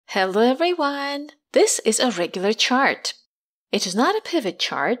Hello everyone! This is a regular chart. It is not a pivot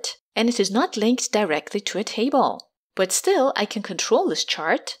chart and it is not linked directly to a table. But still, I can control this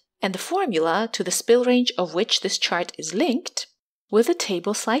chart and the formula to the spill range of which this chart is linked with the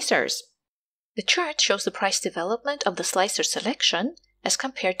table slicers. The chart shows the price development of the slicer selection as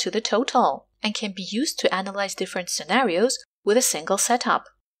compared to the total and can be used to analyze different scenarios with a single setup.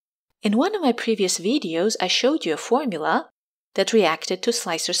 In one of my previous videos, I showed you a formula that reacted to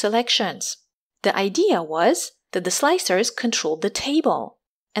slicer selections. The idea was that the slicers controlled the table,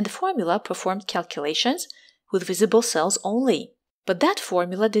 and the formula performed calculations with visible cells only. But that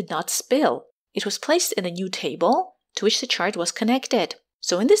formula did not spill. It was placed in a new table to which the chart was connected.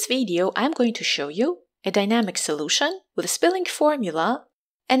 So in this video, I'm going to show you a dynamic solution with a spilling formula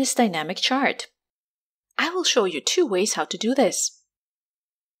and its dynamic chart. I will show you two ways how to do this.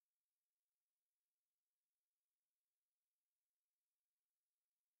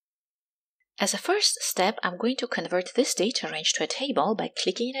 As a first step, I'm going to convert this data range to a table by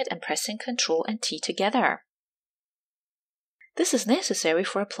clicking it and pressing Ctrl and T together. This is necessary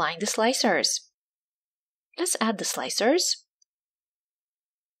for applying the slicers. Let's add the slicers.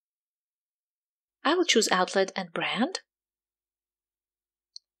 I will choose outlet and brand.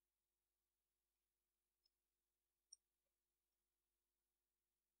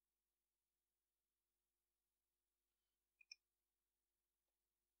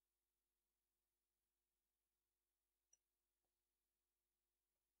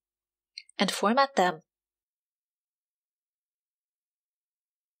 And format them.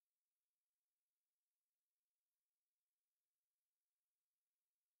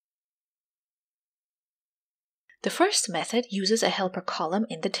 The first method uses a helper column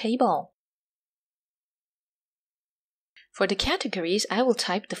in the table. For the categories, I will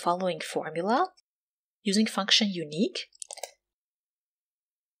type the following formula using function unique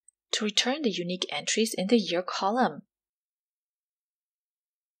to return the unique entries in the year column.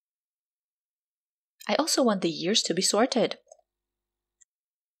 I also want the years to be sorted.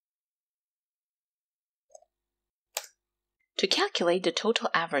 To calculate the total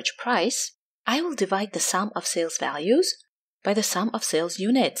average price, I will divide the sum of sales values by the sum of sales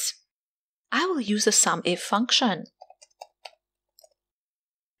units. I will use the SUMIF function.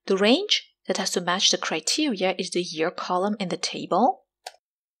 The range that has to match the criteria is the year column in the table.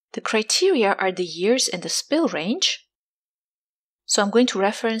 The criteria are the years in the spill range. So I'm going to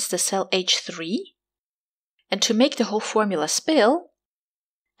reference the cell H3. And to make the whole formula spill,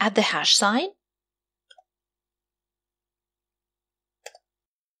 add the hash sign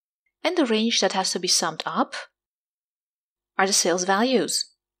and the range that has to be summed up are the sales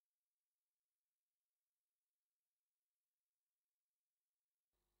values.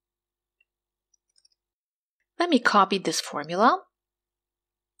 Let me copy this formula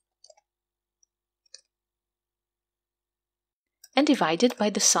and divide it by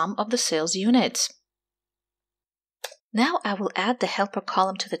the sum of the sales units. Now I will add the helper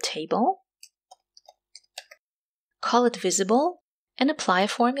column to the table, call it visible, and apply a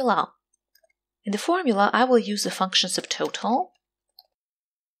formula. In the formula, I will use the function SUBTOTAL.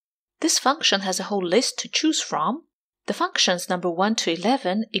 This function has a whole list to choose from. The functions number 1 to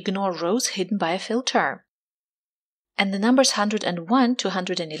 11 ignore rows hidden by a filter. And the numbers 101 to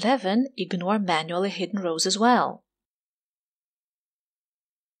 111 ignore manually hidden rows as well.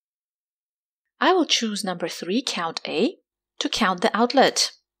 I will choose number 3, count A, to count the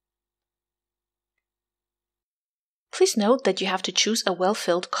outlet. Please note that you have to choose a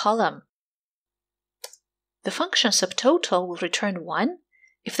well-filled column. The function SUBTOTAL will return 1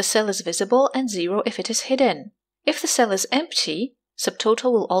 if the cell is visible and 0 if it is hidden. If the cell is empty,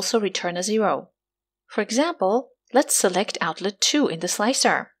 SUBTOTAL will also return a 0. For example, let's select outlet 2 in the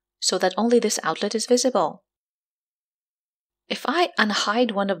slicer so that only this outlet is visible. If I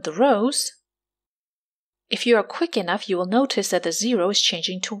unhide one of the rows, if you are quick enough, you will notice that the 0 is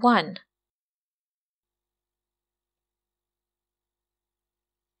changing to 1.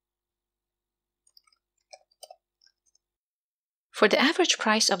 For the average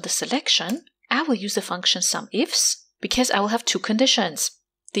price of the selection, I will use the function SUMIFs because I will have two conditions,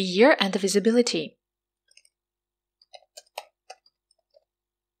 the year and the visibility.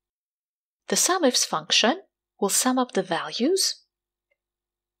 The SUMIFs function will sum up the values.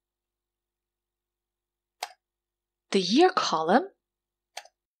 The year column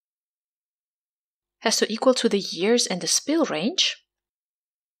has to equal to the years in the spill range.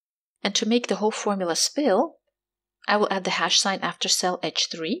 And to make the whole formula spill, I will add the hash sign after cell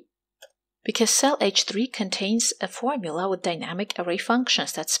H3 because cell H3 contains a formula with dynamic array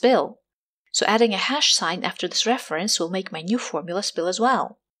functions that spill. So adding a hash sign after this reference will make my new formula spill as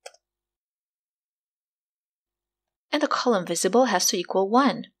well. and the column visible has to equal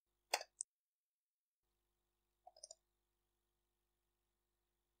 1.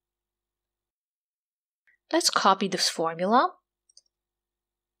 Let's copy this formula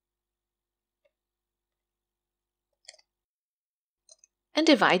and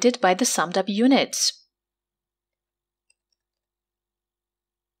divide it by the summed up units.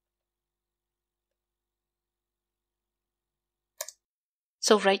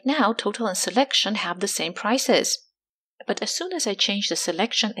 So right now, total and selection have the same prices. But as soon as I change the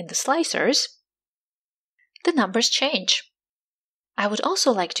selection in the slicers, the numbers change. I would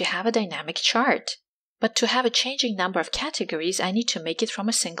also like to have a dynamic chart. But to have a changing number of categories, I need to make it from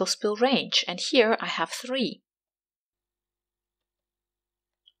a single spill range, and here I have 3.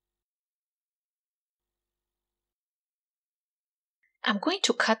 I'm going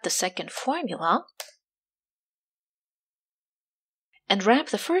to cut the second formula and wrap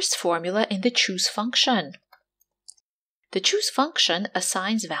the first formula in the choose function. The choose function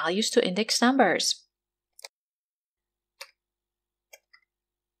assigns values to index numbers.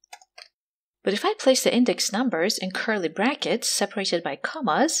 But if I place the index numbers in curly brackets separated by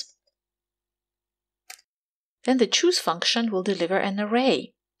commas, then the choose function will deliver an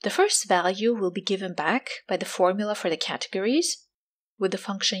array. The first value will be given back by the formula for the categories with the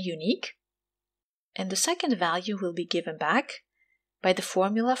function unique, and the second value will be given back by the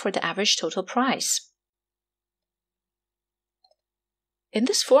formula for the average total price. In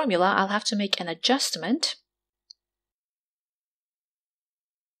this formula, I'll have to make an adjustment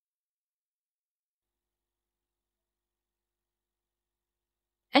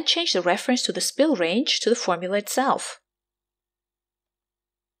and change the reference to the spill range to the formula itself.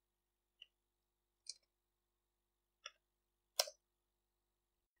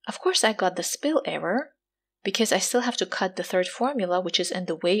 Of course, I got the spill error because I still have to cut the third formula, which is in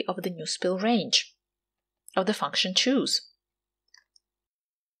the way of the new spill range of the function choose.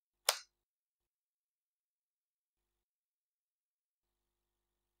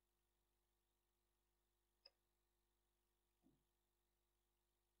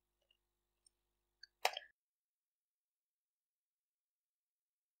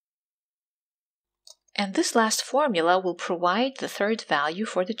 And this last formula will provide the third value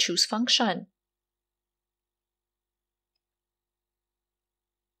for the choose function.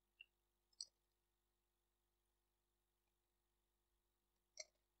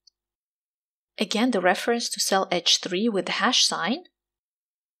 Again, the reference to cell H3 with the hash sign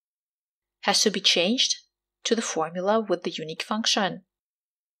has to be changed to the formula with the unique function.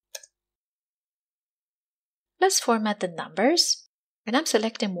 Let's format the numbers, and I'm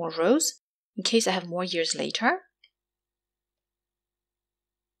selecting more rows in case I have more years later.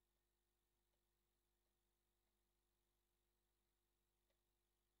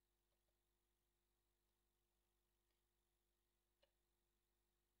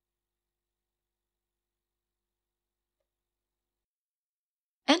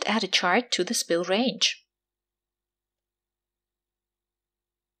 And add a chart to the spill range.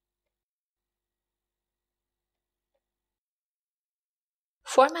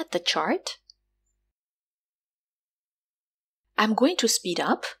 Format the chart. I'm going to speed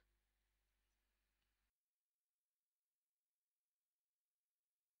up.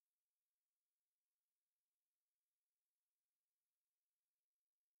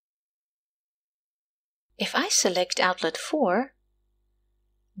 If I select outlet 4,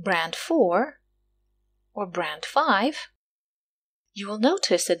 brand 4, or brand 5, you will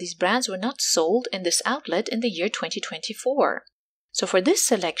notice that these brands were not sold in this outlet in the year 2024. So for this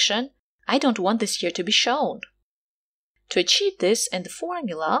selection, I don't want this year to be shown. To achieve this in the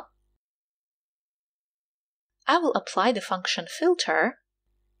formula, I will apply the function filter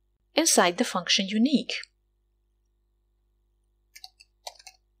inside the function unique.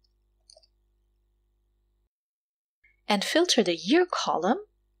 And filter the year column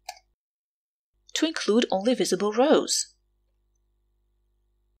to include only visible rows,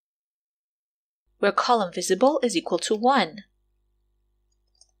 where column visible is equal to 1.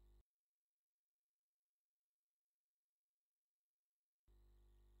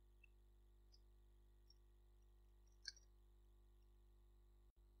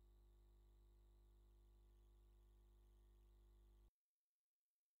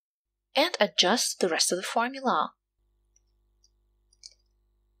 And adjust the rest of the formula.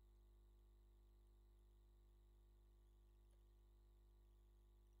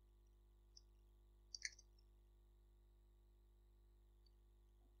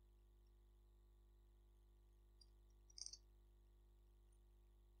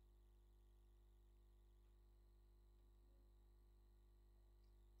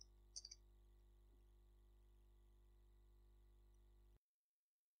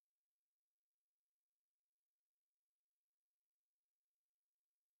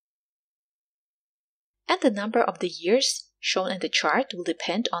 and the number of the years shown in the chart will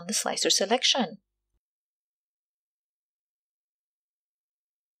depend on the slicer selection.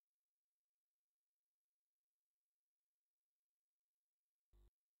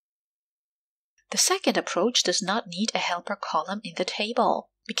 The second approach does not need a helper column in the table,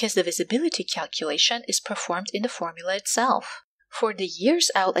 because the visibility calculation is performed in the formula itself. For the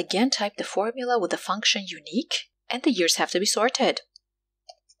years, I'll again type the formula with the function unique, and the years have to be sorted.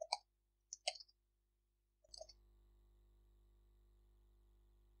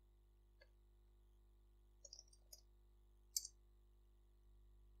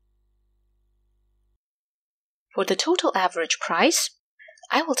 For the total average price,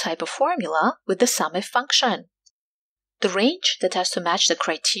 I will type a formula with the SUMIF function. The range that has to match the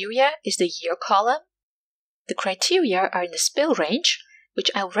criteria is the year column. The criteria are in the spill range, which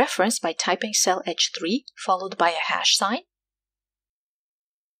I'll reference by typing cell H3 followed by a hash sign.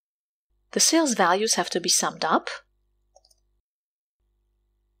 The sales values have to be summed up.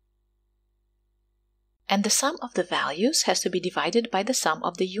 And the sum of the values has to be divided by the sum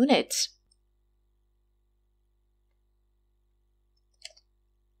of the units.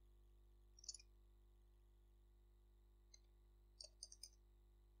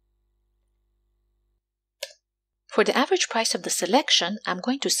 For the average price of the selection, I'm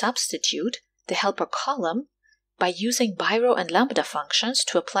going to substitute the helper column by using byrow and lambda functions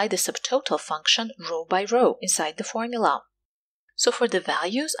to apply the subtotal function row by row inside the formula. So for the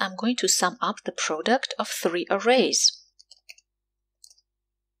values, I'm going to sum up the product of 3 arrays.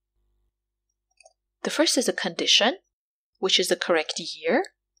 The first is a condition, which is the correct year.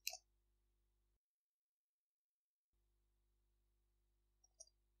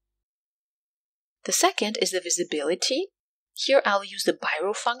 The second is the visibility. Here I'll use the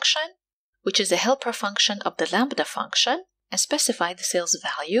byrow function, which is the helper function of the lambda function, and specify the sales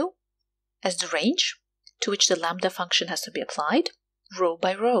value as the range to which the lambda function has to be applied, row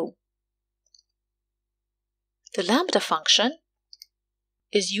by row. The lambda function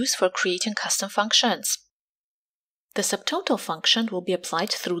is used for creating custom functions. The subtotal function will be applied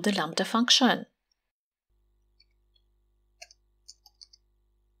through the lambda function.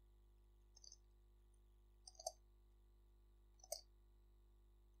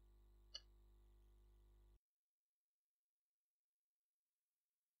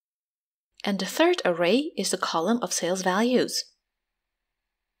 And the third array is the column of sales values.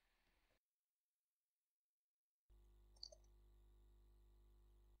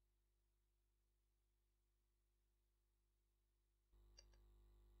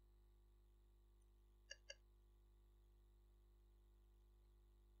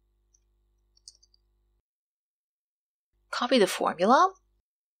 Copy the formula,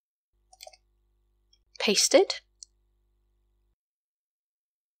 paste it,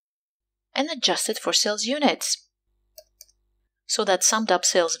 and adjust it for sales units, so that summed up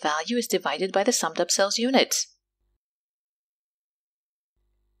sales value is divided by the summed up sales units.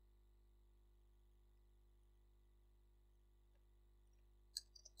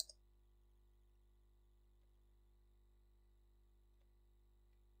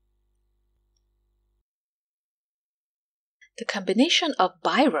 The combination of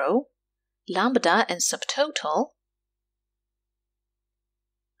byrow, lambda, and subtotal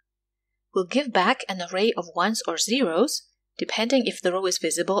will give back an array of ones or zeros depending if the row is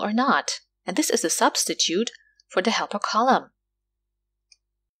visible or not, and this is a substitute for the helper column.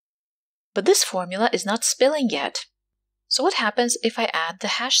 But this formula is not spilling yet. So what happens if I add the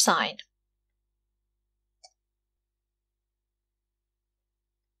hash sign?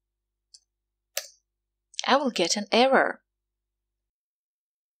 I will get an error.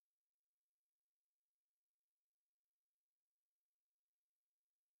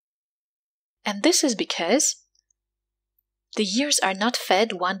 And this is because the years are not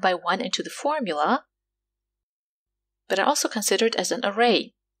fed one by one into the formula, but are also considered as an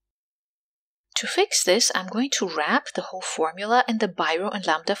array. To fix this, I'm going to wrap the whole formula in the byrow and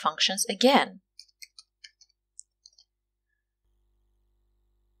lambda functions again.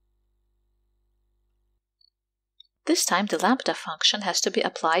 This time, the lambda function has to be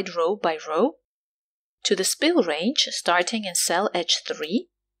applied row by row to the spill range starting in cell H3.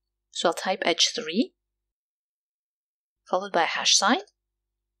 So I'll type H3, followed by a hash sign.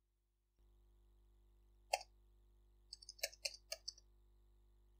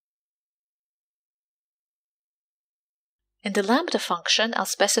 In the lambda function, I'll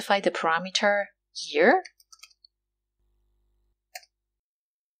specify the parameter year.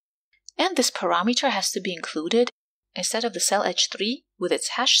 And this parameter has to be included instead of the cell H3 with its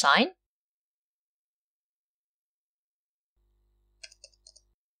hash sign.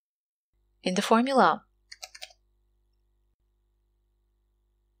 In the formula.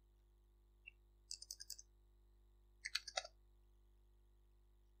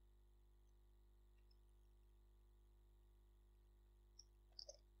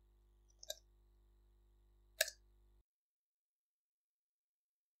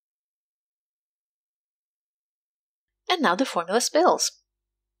 And now the formula spills.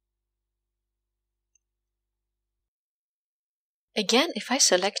 Again, if I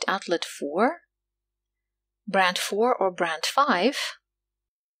select outlet 4, brand 4 or brand 5,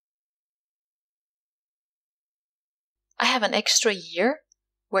 I have an extra year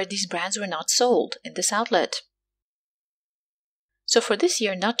where these brands were not sold in this outlet. So for this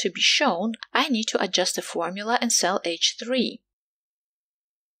year not to be shown, I need to adjust the formula in cell H3.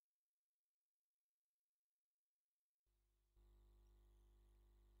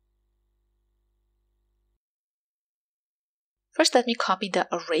 First, let me copy the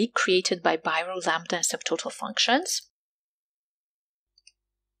array created by biro, lambda, and subtotal functions.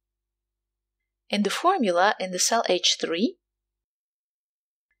 In the formula in the cell H3,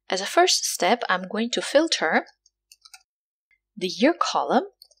 as a first step, I'm going to filter the year column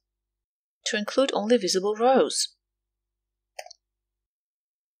to include only visible rows.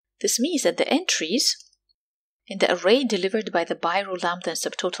 This means that the entries in the array delivered by the biro, lambda, and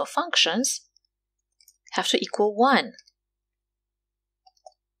subtotal functions have to equal 1.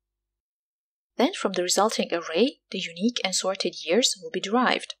 Then from the resulting array, the unique and sorted years will be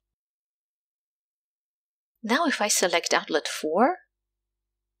derived. Now if I select outlet 4,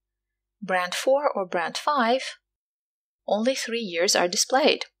 brand 4 or brand 5, only 3 years are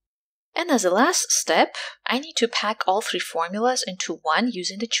displayed. And as a last step, I need to pack all 3 formulas into one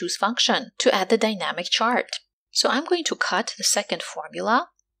using the choose function to add the dynamic chart. So I'm going to cut the second formula,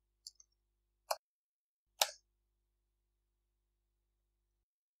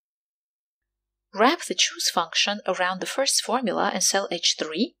 wrap the choose function around the first formula in cell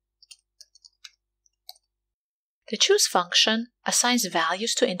H3. The choose function assigns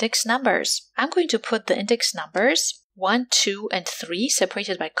values to index numbers. I'm going to put the index numbers 1, 2, and 3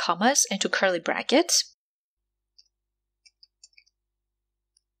 separated by commas into curly brackets.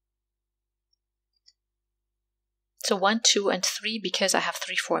 So 1, 2, and 3 because I have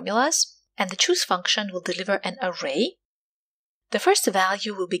 3 formulas. And the choose function will deliver an array. The first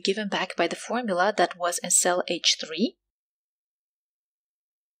value will be given back by the formula that was in cell H3.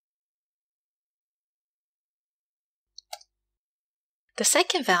 The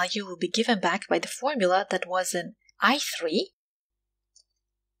second value will be given back by the formula that was in I3.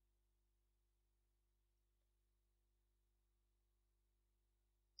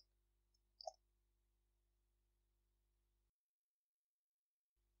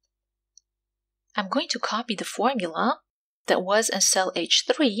 I'm going to copy the formula that was in cell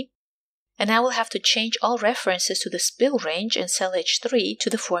H3, and I will have to change all references to the spill range in cell H3 to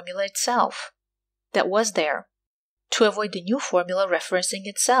the formula itself that was there, to avoid the new formula referencing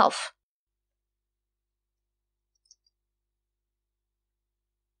itself.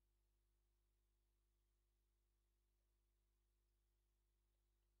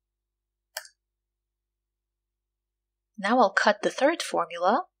 Now I'll cut the third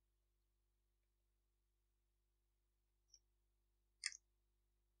formula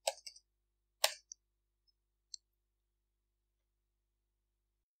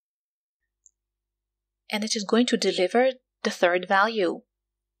and it is going to deliver the third value.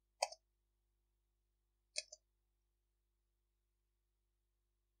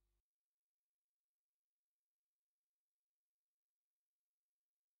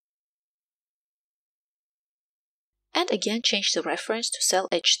 And again change the reference to cell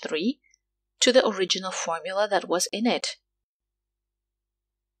H3 to the original formula that was in it.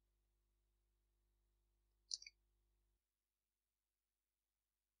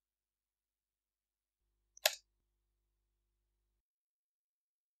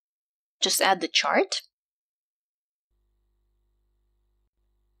 Just add the chart.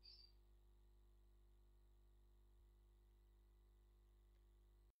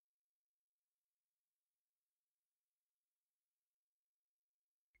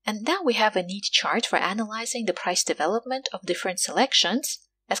 And now we have a neat chart for analyzing the price development of different selections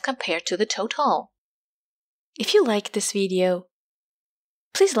as compared to the total. If you like this video,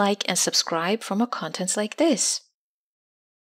 please like and subscribe for more contents like this.